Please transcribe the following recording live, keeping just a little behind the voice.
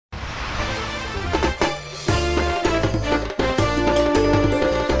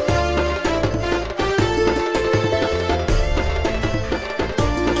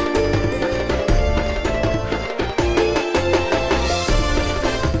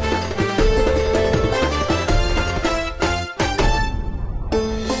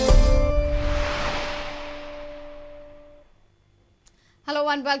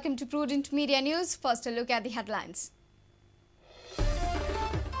and welcome to Prudent Media News. First, a look at the headlines.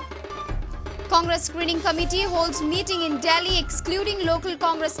 Congress Screening Committee holds meeting in Delhi excluding local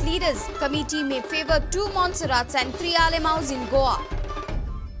Congress leaders. Committee may favour 2 Monserrates and 3 Alemaos in Goa.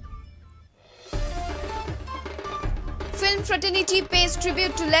 Film fraternity pays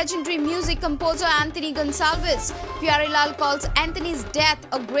tribute to legendary music composer Anthony Gonsalves. Pyarelal calls Anthony's death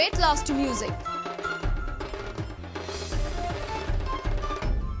a great loss to music.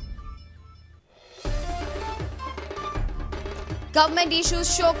 Government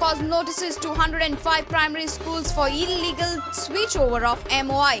issues show cause notices to 105 primary schools for illegal switchover of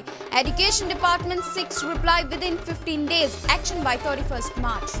MOI. Education Department seeks reply within 15 days. Action by 31st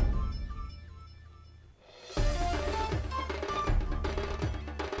March.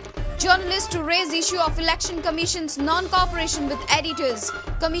 Journalists to raise issue of Election Commission's non-cooperation with editors.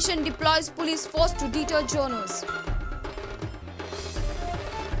 Commission deploys police force to deter journalists.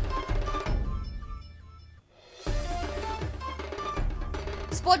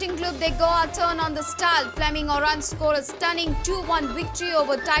 Sporting Club de Goa turn on the style. Fleming Oran score a stunning 2-1 victory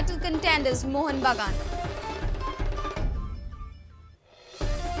over title contenders Mohun Bagan.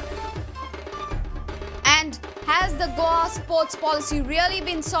 And has the Goa sports policy really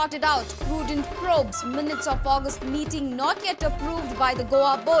been sorted out? Prudent probes minutes of August meeting not yet approved by the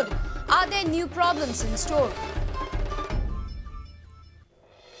Goa board. Are there new problems in store?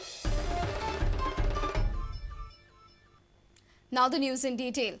 Now the news in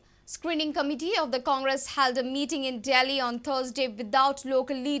detail. Screening Committee of the Congress held a meeting in Delhi on Thursday without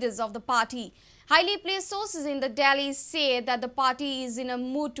local leaders of the party. Highly placed sources in the Delhi say that the party is in a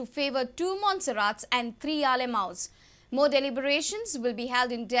mood to favour 2 Monserrates and 3 Alemaos. More deliberations will be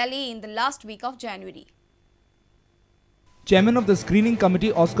held in Delhi in the last week of January. Chairman of the Screening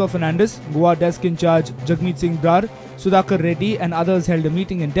Committee Oscar Fernandez, Goa Desk in Charge Jagmeet Singh Brar, Sudhakar Reddy and others held a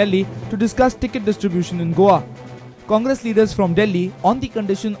meeting in Delhi to discuss ticket distribution in Goa. Congress leaders from Delhi, on the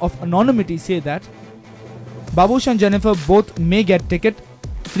condition of anonymity, say that Babush and Jennifer both may get ticket,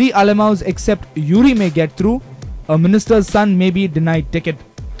 3 Alemaos except Yuri may get through, a minister's son may be denied ticket.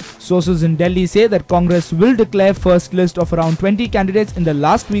 Sources in Delhi say that Congress will declare first list of around 20 candidates in the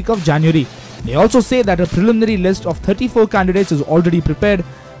last week of January. They also say that a preliminary list of 34 candidates is already prepared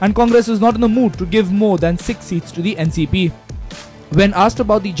and Congress is not in the mood to give more than 6 seats to the NCP. When asked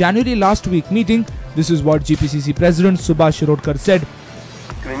about the January last week meeting, this is what GPCC President Subhash Shirodkar said.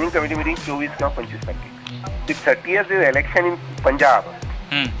 Screening committee meeting 24 ka 25 तारीख. The 30th is election in Punjab.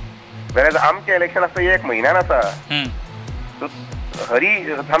 Whereas आमचे election असतं एक महिना नसा. So हरी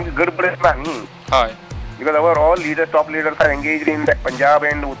आमची गडबड नाही. Because our all leaders, top leaders are engaged in the Punjab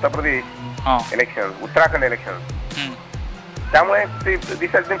and Uttar Pradesh elections, Uttarakhand elections. त्यामुळे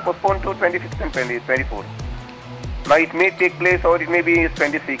this has been postponed to 25th and 24th. Now it may take place or it may be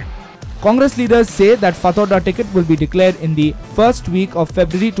 26th. Congress leaders say that Fathoda ticket will be declared in the first week of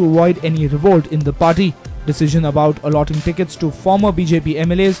February to avoid any revolt in the party. Decision about allotting tickets to former BJP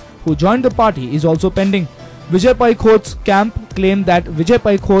MLAs who joined the party is also pending. Vijay Pai Khot's camp claimed that Vijay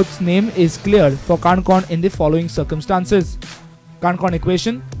Pai Khot's name is cleared for Kankon in the following circumstances. Kankon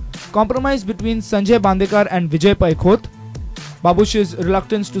equation, compromise between Sanjay Bandekar and Vijay Pai Khot, Babush's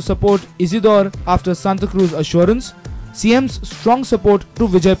reluctance to support Isidore after Santa Cruz assurance, CM's strong support to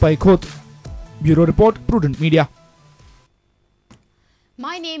Vijay Pai Khot. Bureau Report, Prudent Media.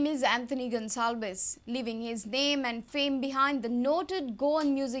 My name is Anthony Gonsalves. Leaving his name and fame behind, the noted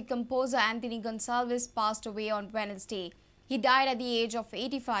Goan music composer Anthony Gonsalves passed away on Wednesday. He died at the age of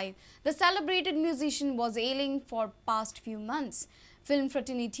 85. The celebrated musician was ailing for past few months. Film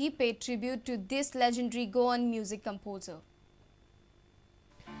fraternity paid tribute to this legendary Goan music composer.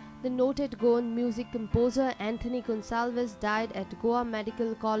 The noted Goan music composer Anthony Gonsalves died at Goa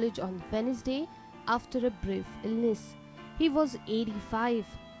Medical College on Wednesday after a brief illness. He was 85.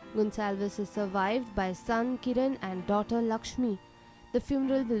 Gonsalves is survived by son Kiran and daughter Lakshmi. The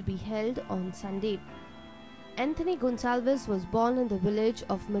funeral will be held on Sunday. Anthony Gonsalves was born in the village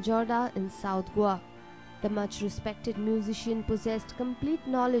of Majorda in South Goa. The much respected musician possessed complete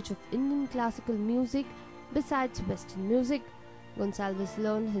knowledge of Indian classical music besides Western music. Gonsalves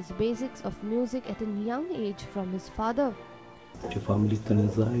learned his basics of music at a young age from his father. Family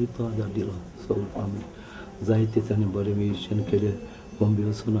zaite bore musician केले बॉम्बे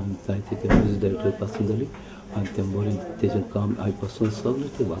वसून आणि जायते music director पासून झाली आणि ते बरे त्याचे काम आईपासून सगळे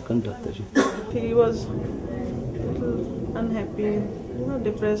ते Wakan टाकताचे. He was unhappy,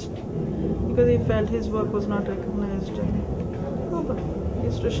 depressed because he felt his work was not recognized. He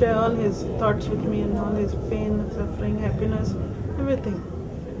used to share all his thoughts with me and all his pain, suffering, happiness, everything.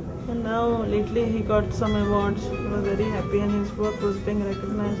 And now lately he got some awards. He was very happy and his work was being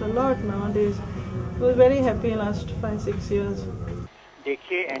recognized a lot nowadays. He was very happy last 5-6 years.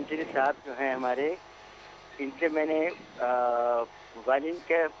 देखिए Anthony साहब जो हैं हमारे, इनसे मैंने violin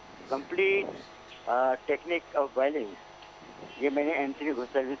का complete technique of violin ये मैंने एंथनी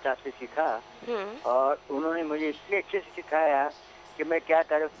गोंसाल्विस साहब से सीखा और उन्होंने मुझे इतने अच्छे से सिखाया कि मैं क्या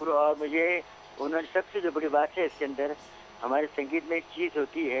तारीफ करूँ। और मुझे उन्होंने सबसे जो बड़ी बात है इसके अंदर, हमारे संगीत में एक चीज़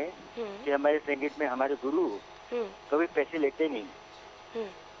होती है कि हमारे संगीत में हमारे गुरु कभी पैसे लेते नहीं।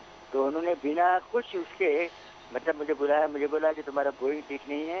 तो उन्होंने बिना कुछ उसके मतलब मुझे बोला कि तुम्हारा बोइंग ठीक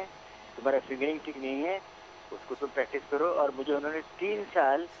नहीं है, तुम्हारा फिंगरिंग ठीक नहीं है, उसको तुम प्रैक्टिस करो। और मुझे उन्होंने 3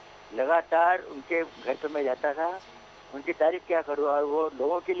 साल लगातार उनके घर पर मैं जाता था। उनकी तारीफ क्या करूँ, और वो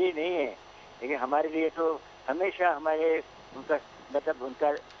लोगों के लिए नहीं है लेकिन हमारे लिए तो हमेशा हमारे उनका मतलब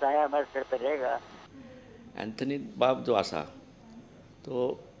उनका साया हमारे सर पर रहेगा। एंथनी बाब जो आसा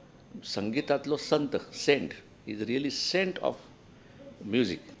तो संगीतातलो संत, Saint, is really Saint of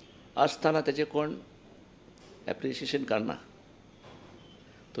music असताना त्याचे कोण एप्रिशिएशन करना।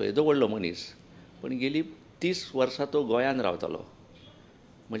 तो येदो व्हडलो मनीस, पण गेली 30 वर्सां तो गोंयान रावतालो।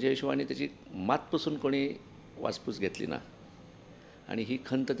 म्हज्या हिशोबाने त्याची मात पसून कोणी वासपूस घेतली ना आणि ही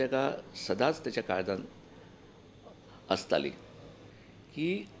खंत ताका सदांच त्याच्या काळजांत आसताली की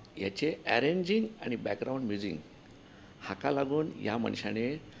ह्याचे अरेंजींग आणि बॅकग्राऊंड म्युझिक हाका लागून ह्या मनशाने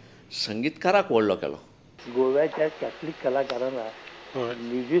संगीतकाराक व्हडलो केलो। गोव्याच्या कॅथलिक कलाकारांना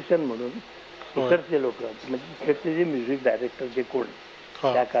म्युझिशियन म्हणून इकडचे लोक म्हणजे इकडचे जे म्युझिक डायरेक्टर जे कोण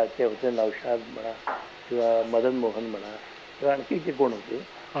त्या काळचे होते, नौशाद म्हणा किंवा मदन मोहन म्हणा किंवा आणखी जे कोण होते,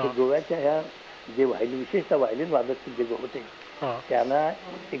 ते गोव्याच्या ह्या जे व्हायलिन, विशेषतः व्हायलिन वादक जे होते त्यांना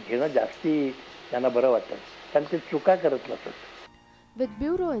ते घेणं जास्ती त्यांना बरं वाटतं, कारण ते चुका करत नसत। With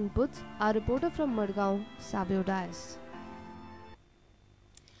bureau inputs, our reporter from Madgaon, Sabio Dias.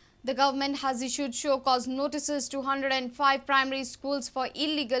 The government has issued show-cause notices to 105 primary schools for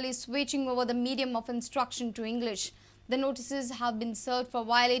illegally switching over the medium of instruction to English. The notices have been served for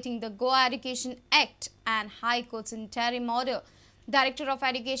violating the Goa Education Act and High Court's interim order. Director of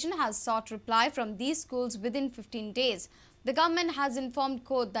Education has sought reply from these schools within 15 days. The government has informed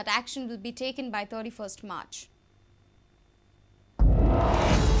court that action will be taken by 31st March.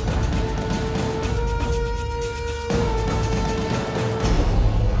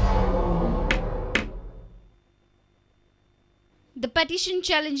 The petition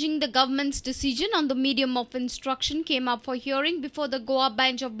challenging the government's decision on the medium of instruction came up for hearing before the Goa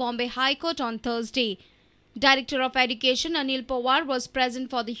bench of Bombay High Court on Thursday. Director of Education Anil Pawar was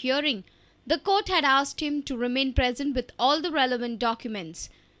present for the hearing. The court had asked him to remain present with all the relevant documents.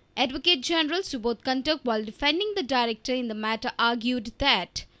 Advocate General Subodh Kantak, while defending the director in the matter, argued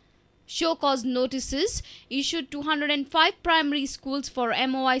that show-cause notices issued to 105 primary schools for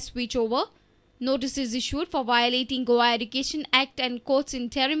MOI switchover, notices issued for violating Goa Education Act and court's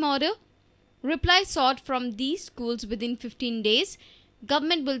interim order, reply sought from these schools within 15 days,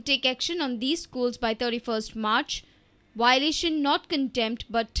 government will take action on these schools by 31st March, violation not contempt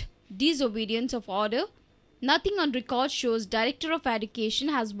but disobedience of order. Nothing on record shows Director of Education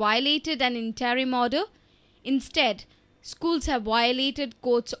has violated an interim order. Instead, schools have violated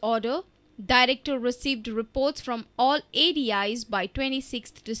court's order. Director received reports from all ADIs by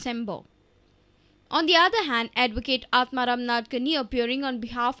 26th December. On the other hand, Advocate Atmaram Nadkani, appearing on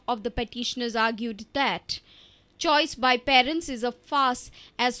behalf of the petitioners, argued that choice by parents is a farce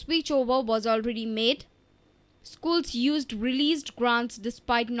as switchover was already made. Schools used released grants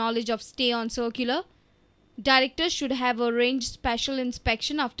despite knowledge of stay on circular. Directors should have arranged special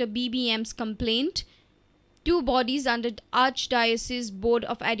inspection after BBM's complaint. 2 bodies under Archdiocese Board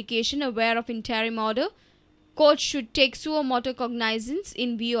of Education aware of interim order. Court should take suo motu cognizance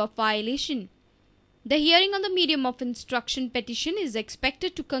in view of violation. The hearing on the medium of instruction petition is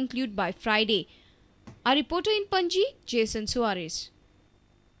expected to conclude by Friday. Our reporter in Panji, Jason Suarez.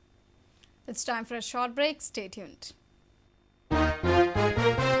 It's time for a short break. Stay tuned.